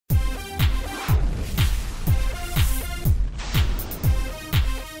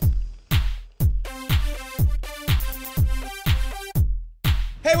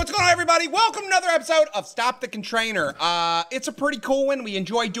everybody? Welcome to another episode of Stop the Contrainer. It's a pretty cool one. We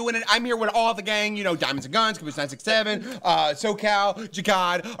enjoy doing it. I'm here with all the gang, you know, Diamonds and Guns, Caboose 967, SoCal,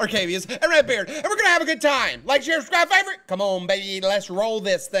 Jacod, Arcavius, and Redbeard. And we're gonna have a good time. Like, share, subscribe, favorite. Come on, baby, let's roll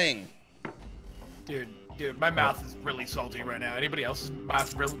this thing. Dude, my mouth is really salty right now. Anybody else's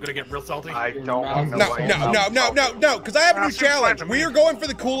mouth gonna get real salty? I don't want No, because I have a new challenge. We are going for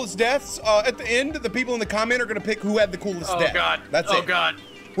the coolest deaths. At the end, the people in the comment are gonna pick who had the coolest death. Oh god. That's it. Oh god.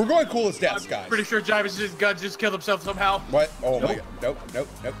 We're going coolest deaths, guys. Pretty sure Jarvis' gun just killed himself somehow. What? Oh my god. Nope.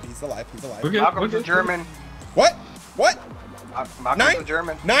 He's alive. Malcolm's a German. What? Malcolm's a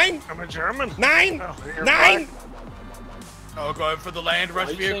German. Nine? I'm a German. Nine? Oh, Nine? Oh, going for the land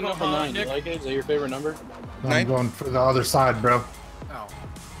rush vehicle. Number 9. Nick? You like it? Is that your favorite number? No, I'm going for the other side, bro. Oh.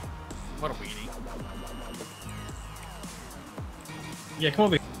 What a weenie. Yeah, come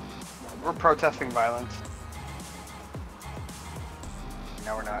over. We're protesting violence.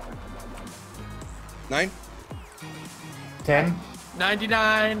 No, we're not. 9? 10.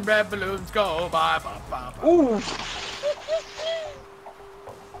 99 red balloons go by. Ooh!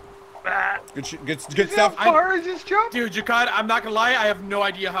 Good stuff. How far is this jump? Dude, Jacod, I'm not gonna lie, I have no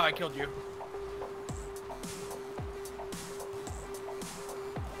idea how I killed you.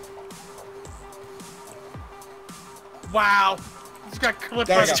 Wow. Just got clipped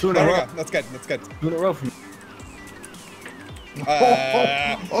There by we go. Two in a There we row. go. That's good. That's good. 2 in a row from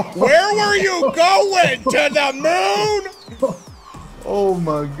Where were you going? To the moon? Oh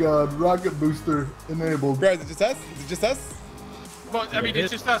my god, rocket booster enabled. Bro, is it just us? Is it just us? Well, I mean,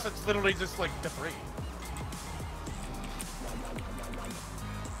 it's just us. It's literally just like the three.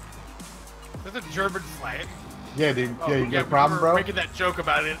 There's a German flag. Yeah, dude. Oh, Yeah, you got a we problem, were bro? making that joke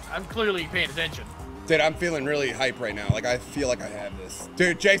about it. I'm clearly paying attention. Dude, I'm feeling really hype right now. Like, I feel like I have this.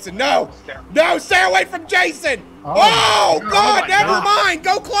 Dude, Jason, no! No, stay away from Jason! Oh, God, my never God. mind!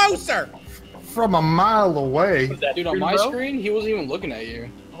 Go closer! From a mile away. Dude, on my screen, he wasn't even looking at you.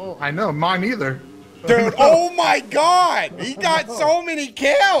 Oh, I know, mine either. Dude, oh my God! He got so many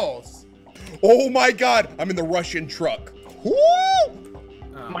kills! Oh my God, I'm in the Russian truck. Woo!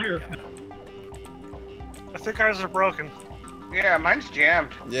 Oh, my God. I think ours are broken. Yeah, mine's jammed.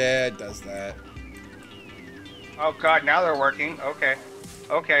 Yeah, it does that. Oh god, now they're working. Okay.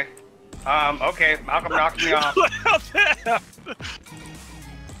 Okay. Okay. Malcolm knocked me off.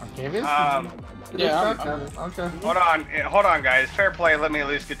 Arcavius? Yeah, Okay. Hold on, guys. Fair play. Let me at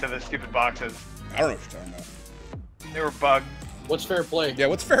least get to the stupid boxes. I don't know what you're talking about. They were bugged. what's fair play? Yeah,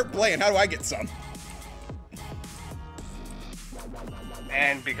 what's fair play and how do I get some?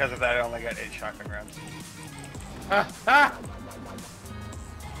 And because of that, I only got 8 shotgun rounds. Ah!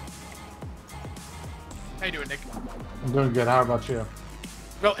 How you doing, Nick? I'm doing good. How about you?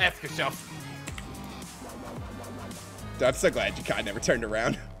 Go F yourself. Dude, I'm so glad Jacod never turned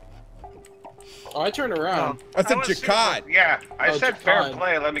around. Oh, I turned around. I said was Jacod. Yeah, I Oh, said it's fair fine.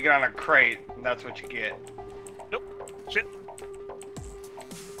 play. Let me get on a crate, and that's what you get. Nope. Shit.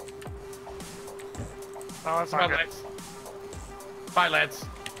 Oh, that's Bye, not good. lads. Bye, lads.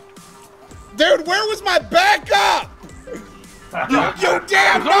 Dude, where was my backup? You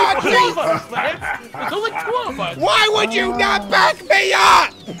damn Nazi! There's only 2 of us. Why would you not back me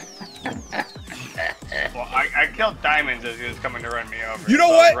up? Well, I killed Diamonds as he was coming to run me over. You know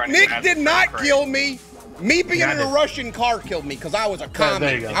so I was what? running Nick past did the not crate. kill me. Me being Yeah, I in a did. Russian car killed me because I was a there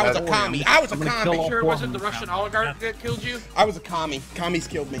commie. you go. I was a That's- commie. I was a I'm gonna commie. kill all Sure, it 4 of wasn't them the Russian oligarch that killed you? I was a commie. Commies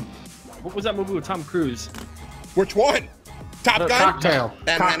killed me. What was that movie with Tom Cruise? Which one? Top No, Gun? Cocktail.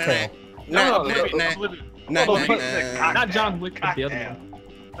 Nah, nah, nah, Cocktail. nah. No, Nah. Not John Wick, but the other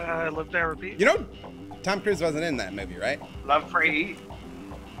one. Live there, repeat. You know, Tom Cruise wasn't in that movie, right? Love, pray, eat.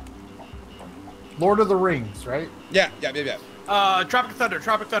 Lord of the Rings, right? Yeah. Tropic Thunder.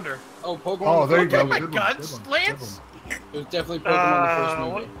 Oh, Pokemon. Oh, there you Don't go. take my Good one, guns, good one, Lance. It was definitely Pokemon the first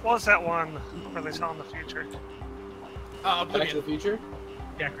What movie. was that one where they saw in the future? Back to the Oblivion. Future?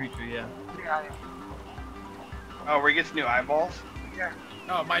 Yeah, creature, yeah. Oh, where he gets new eyeballs? Yeah.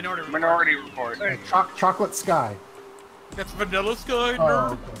 Oh, Minority Report. Minority Report. one. Chocolate Sky. That's Vanilla Sky, Oh,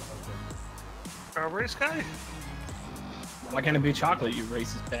 nerd. okay. Strawberry Sky? Why can't it be chocolate, you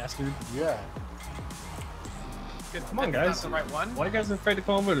racist bastard? Yeah. Come on, guys. That's the right one. Why are you guys afraid to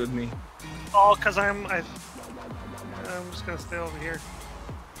come over with me? Oh, because I'm just gonna stay over here.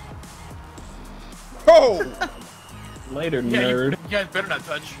 Oh! Later, Yeah, nerd. you guys better not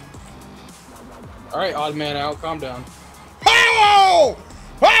touch. Alright, odd man out, calm down. Oh!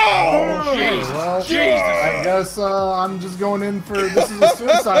 Oh! Jesus. Well, Jesus. I guess I'm just going in for this is a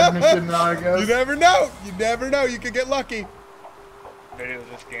suicide mission now, I guess. You never know. You never know. You could get lucky. Video of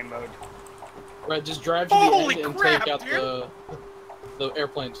this game mode. Right, just drive to the Holy end and crap, take out dude. the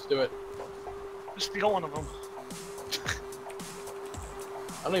airplanes. Do it. steal one of them.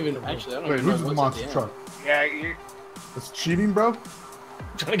 I don't even Wait, know who's the what's monster at the truck? Yeah, you. It's cheating, bro.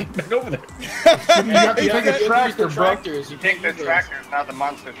 I'm trying to get back over there. You have to You take have a to tractor, use the bro. tractors. You Take can't the use those. tractors, not the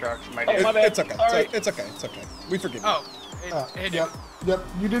monster trucks, my Oh, dude. my bad. It's okay. Sorry. It's okay. It's okay. We forgive you. Oh, hey, Yep, yep.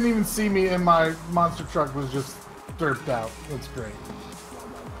 You didn't even see me, and my monster truck was just derped out. That's great.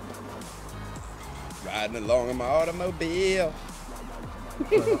 Riding along in my automobile.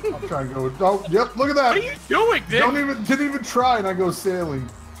 I'm trying to go. Oh, yep. Look at that. What are you doing, Nick? Didn't even try, and I go sailing.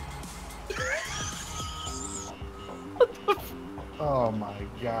 Oh my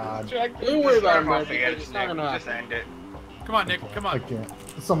god. Don't worry about Start it, off man. again, It's Nick. not gonna Just end it. Come on, Nick. Come I on. can't.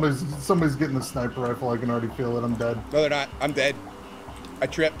 Somebody's getting the sniper rifle. I can already feel it. I'm dead. No, they're not. I'm dead. I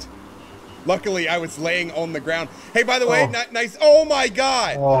tripped. Luckily, I was laying on the ground. Hey, by the way, nice. Oh my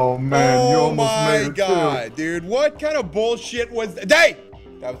god. Oh man, you Oh almost my made it god, dude. What kind of bullshit was that? Hey!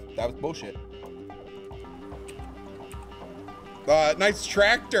 That was bullshit. Nice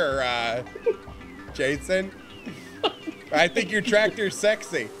tractor, Jason. I think your tractor's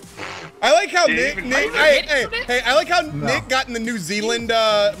sexy. I like how Nick, I like how Nick got in the New Zealand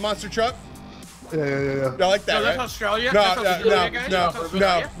monster truck. Yeah. I like that, No, that's right? Australia. No, That's Australia, guys. That's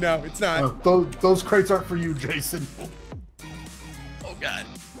Australia. no, it's not. Those crates aren't for you, Jason. Oh god.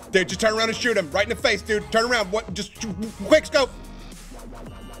 Dude, just turn around and shoot him right in the face, dude. Turn around. What? Just quick scope.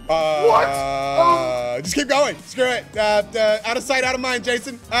 What? Just keep going. Screw it. Out of sight, out of mind,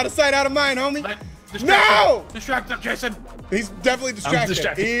 Jason. Out of sight, out of mind, homie. No! Distract them, Jason. He's definitely distracted.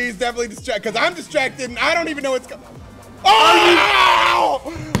 distracted. He's definitely distracted because I'm distracted and I don't even know what's going. Oh!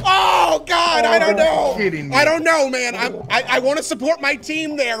 Oh God! I don't know. Kidding me. I don't know, man. I want to support my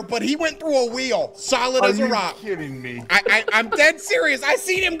team there, but he went through a wheel, solid as a rock. Are you kidding me? I'm dead serious. I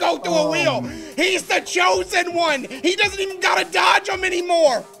seen him go through a wheel. He's the chosen one. He doesn't even gotta dodge him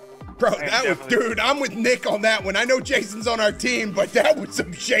anymore. Bro, that was, dude, I'm with Nick on that one. I know Jason's on our team, but that was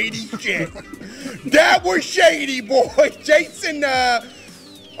some shady shit. That was shady, boy. Jason,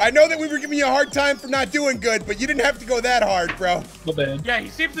 I know that we were giving you a hard time for not doing good, but you didn't have to go that hard, bro. My bad. Yeah, he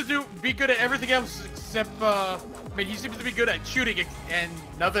seems to be good at everything else except, I mean, he seems to be good at shooting and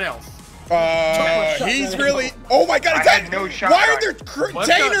nothing else. He's really, oh my God, why are there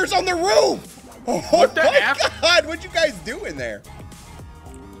containers on the roof? Oh my God, what'd you guys do in there?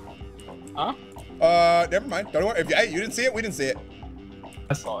 Huh? Never mind. Don't worry. Hey, you didn't see it. We didn't see it.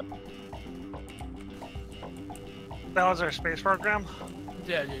 I saw it. That was our space program.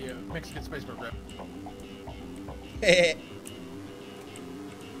 Yeah. Mexican space program.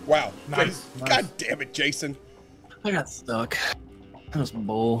 Wow. Nice. God damn it, Jason. I got stuck. That was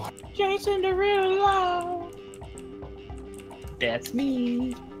bull. Jason Derulo. That's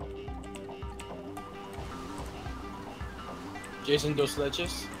me. Jason Dos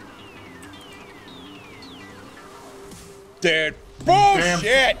Leches. Dude,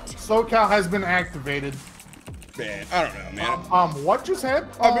 bullshit! SoCal has been activated. Man, I don't know, man. What just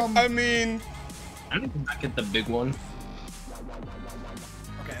happened? I mean... I didn't get the big one.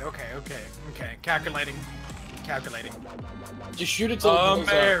 Okay. Calculating. Just shoot it till it blows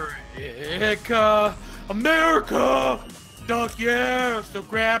up. America! Duck, yeah! So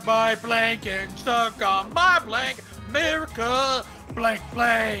grab my blank and stuck on my blank. America!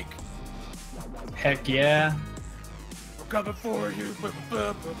 Blank. Heck yeah. We're coming for you.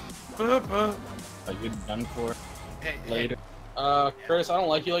 Are you done for later? Curtis, I don't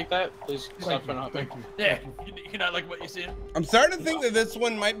like you like that. Please stop trying to help me. Yeah, you're not like what you see. I'm starting to think that this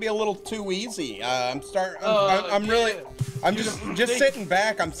one might be a little too easy. I'm just sitting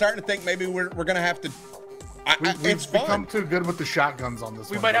back. I'm starting to think maybe we're gonna have to. It's become fun. too good with the shotguns on this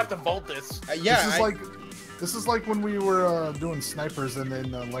one. We might have to vault this. Yeah. This is like when we were doing snipers, and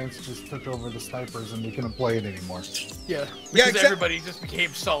then Lance just took over the snipers, and we couldn't play it anymore. Yeah, because everybody just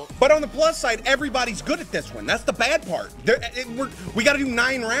became salt. But on the plus side, everybody's good at this one. That's the bad part. We got to do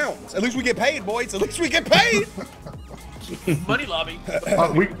 9 rounds. At least we get paid, boys. At least we get paid. Money lobby.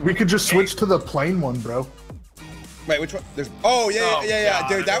 We could just switch to the plain one, bro. Wait, which one? Yeah,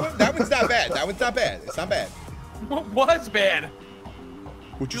 dude. That one's not bad. That one's not bad. It's not bad. What was bad?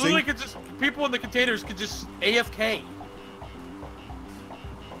 What you literally say? could just people in the containers could just AFK.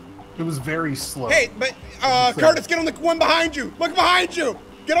 It was very slow. Hey, but Curtis, get on the one behind you. Look behind you.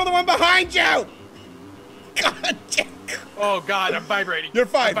 Get on the one behind you. God damn. Oh God, I'm vibrating. You're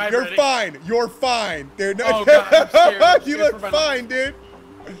fine. You're fine. You're fine, dude. Oh God, I'm scared. I'm You scared look for my fine, dude.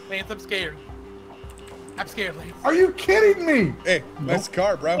 Lance, I'm scared. I'm scared, Lance. Are you kidding me? Hey, nice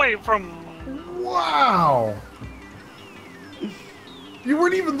car, bro. Wait, from... Wow. You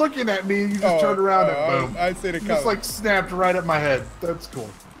weren't even looking at me. You just turned around and boom. I see the Just like snapped right at my head. That's cool.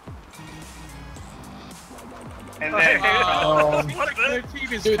 And then What the?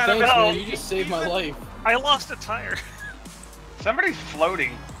 Team is Dude, kind thanks, of man. You just saved my life. I lost a tire. somebody's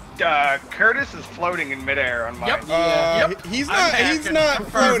floating. Curtis is floating in midair on mine. Yep. Yeah. He's I'm not. back He's in not the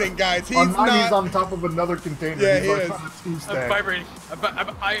floating, guys. He's On mine, he's not. on top of another container. Yeah, he's he like is. on a I'm two-stack. vibrating.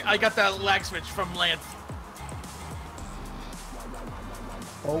 I got that lag switch from Lance.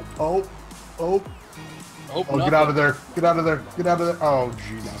 Oh, Oh, get out of there. Get out of there. Get out of there. Oh,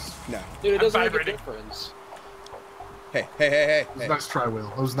 Jesus. No. Dude, it doesn't make a vibrating. difference. Hey. It was a nice try, Will.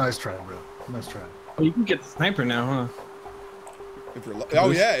 It was a nice try, bro. Nice try. Oh, you can get the sniper now, huh? If you're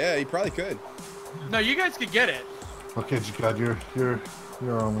oh yeah, he probably could. No, you guys could get it. Okay, Jikad, you're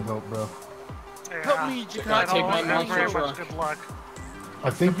our only hope, bro. Help me, I Jikad. Take don't my have monster very truck. much good luck. I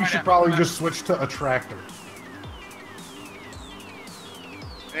think you should probably just switch to a tractor.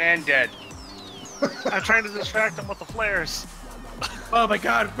 And dead. I'm trying to distract him with the flares. Oh my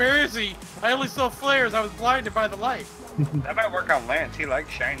God, where is he? I only saw flares. I was blinded by the light. That might work on Lance. He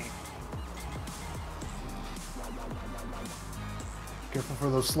likes shiny. Careful for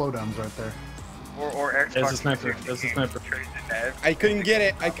those slowdowns right there. Or Xbox. There's a sniper. There's a sniper. Trades in that. I couldn't get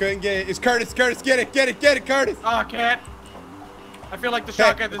it. It's Curtis. Curtis, get it, Curtis. Oh, I can't. I feel like the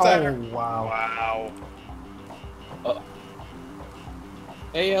shotgun Oh, designer. wow. Wow.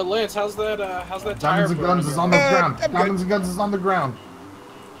 Hey, Lance, how's that tire? Diamonds and Guns is on the ground. I'm good. Diamonds and Guns is on the ground.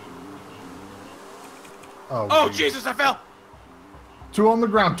 Oh, Jesus, I fell. Two on the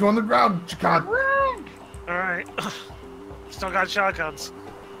ground. Jikad. Alright. Still got shotguns.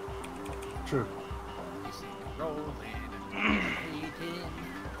 True.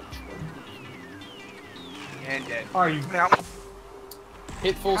 And dead. Are you? Now,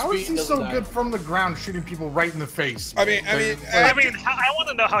 Hit full How speed. is he doesn't so die. good from the ground, shooting people right in the face? I mean, I want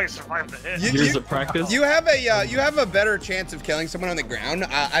to know how he survived the hit. Years of practice. You have a better chance of killing someone on the ground.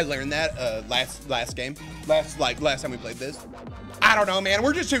 I learned that last game, last time we played this. I don't know, man.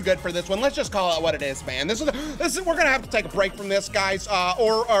 We're just too good for this one. Let's just call it what it is, man. This is we're gonna have to take a break from this, guys.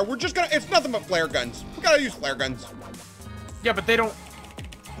 Or we're just gonna. It's nothing but flare guns. We gotta use flare guns. Yeah, but they don't.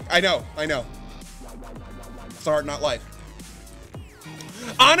 I know. It's hard, not life.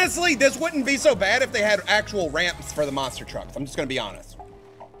 Honestly, this wouldn't be so bad if they had actual ramps for the monster trucks. I'm just gonna be honest.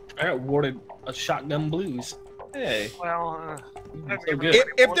 I got awarded a shotgun blues. Hey. Well, So good.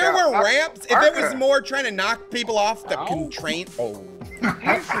 If there were ramps, if it was Arca. more trying to knock people off the Ow. constraint. Oh.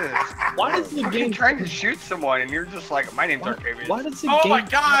 Jesus. Why does the You're game trying to shoot someone and you're just like, my name's Arcavius. Why does the Oh game my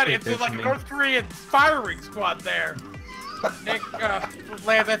God, like it's this, like a man? North Korean firing squad there. Nick,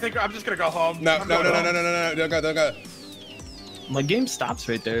 Lance, I think I'm just gonna go home. No, I'm going home. don't go. My game stops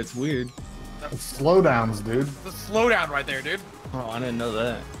right there. It's weird. It's slowdowns, dude. The slowdown right there, dude. Oh, I didn't know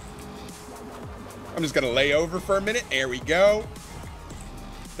that. I'm just gonna lay over for a minute. There we go.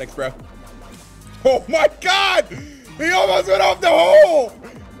 Thanks, bro. Oh my God! He almost went off the hole!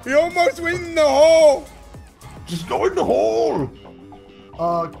 He almost went in the hole! Just go in the hole.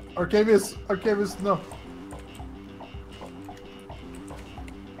 Arcavius, no.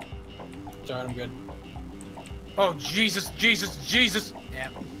 Sorry, I'm good. Oh, Jesus. Yeah.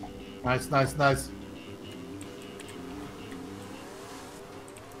 Nice.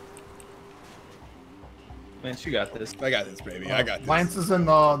 Man, you got this. I got this, baby. I got this. Lance is in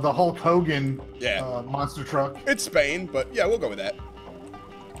the Hulk Hogan Yeah. monster truck. It's Spain, but yeah, we'll go with that.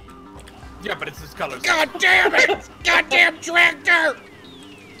 Yeah, but it's his colors. God damn it! Goddamn tractor!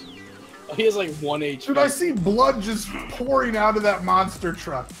 Oh, he has like 1 HP. Dude, I see blood just pouring out of that monster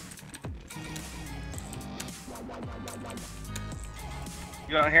truck.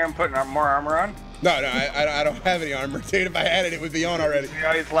 You don't hear him putting more armor on? No, I don't have any armor, dude. If I had it, it would be on already. See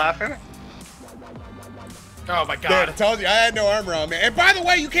how he's laughing? Oh my Dude, I God. told you, I had no armor on, man. And by the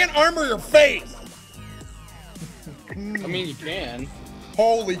way, you can't armor your face! I mean, you can.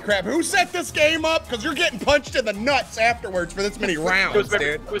 Holy crap, who set this game up? Because you're getting punched in the nuts afterwards for this many rounds,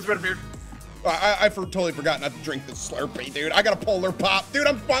 dude. Who's better beard? I totally forgot not to drink this Slurpee, dude. I got a Polar Pop. Dude,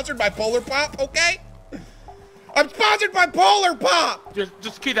 I'm sponsored by Polar Pop, okay? I'm sponsored by Polar Pop!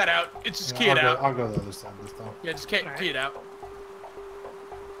 Just key that out. It's just key it out. I'll go the other side this time. Yeah, just key it out.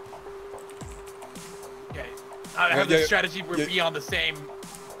 Okay. I have the strategy where we on the same,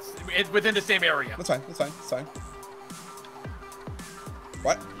 within the same area. That's fine.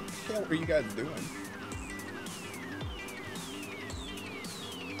 What the hell are you guys doing?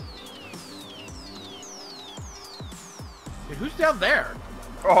 Dude, who's down there?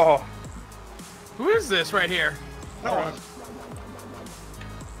 Oh. Who is this right here?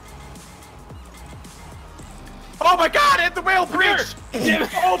 Oh my God! Hit the whale breach!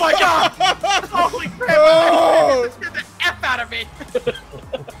 Oh my God! Holy crap! Oh! That scared the F out of me.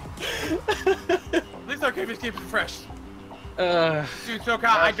 At least this Arcavius keeps it fresh. Dude, SoCal,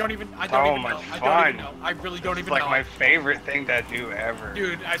 I don't even know. I don't even know. I really don't even know. It's like my favorite thing to do ever.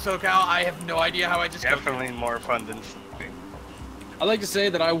 Dude, SoCal, I have no idea how I just Definitely more fun than sleeping. I'd like to say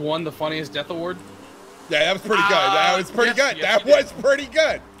that I won the funniest death award. Yeah, that was pretty good. That was pretty good. Yes, That was pretty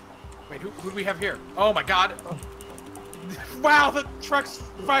good. Wait, who do we have here? Oh my god. Wow, the truck's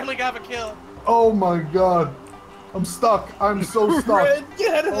finally got a kill. Oh my god. I'm stuck. I'm so stuck.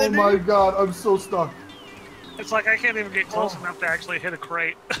 Oh my god, I'm so stuck. It's like I can't even get close enough to actually hit a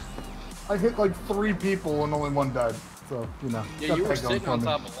crate. I hit like 3 people and only 1 died. So, you know. Yeah, you were sitting on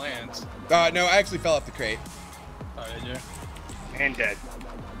top of Lance. No, I actually fell off the crate. Oh, did you? And dead.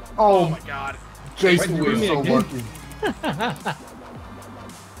 Oh my god. Jason, you were so lucky.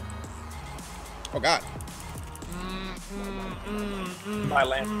 Oh god. My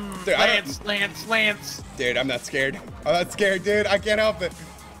Lance. Dude, Lance. Dude, I'm not scared. I'm not scared, dude. I can't help it.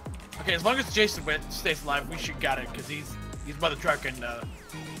 Okay, as long as Jason stays alive, we should got it, because he's by the truck and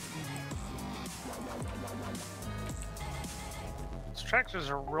These tractors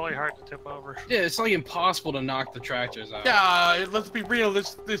are really hard to tip over. Yeah, it's like impossible to knock the tractors out. yeah, let's be real,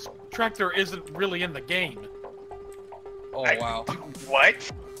 this tractor isn't really in the game. Oh, wow.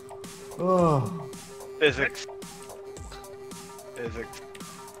 What? Oh. Physics. Physics.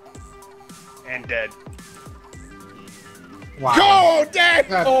 And dead. Wow. Go, Dad!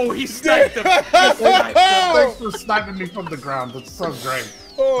 Oh, he sniped him. Thanks for sniping me from the ground. That's so great.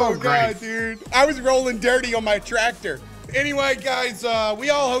 Oh, So God, great. dude. I was rolling dirty on my tractor. Anyway, guys,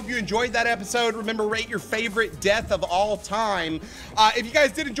 we all hope you enjoyed that episode. Remember, rate your favorite death of all time. If you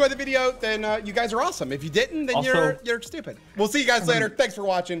guys did enjoy the video, then you guys are awesome. If you didn't, then Also- you're stupid. We'll see you guys later. Thanks for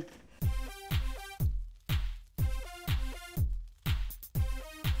watching.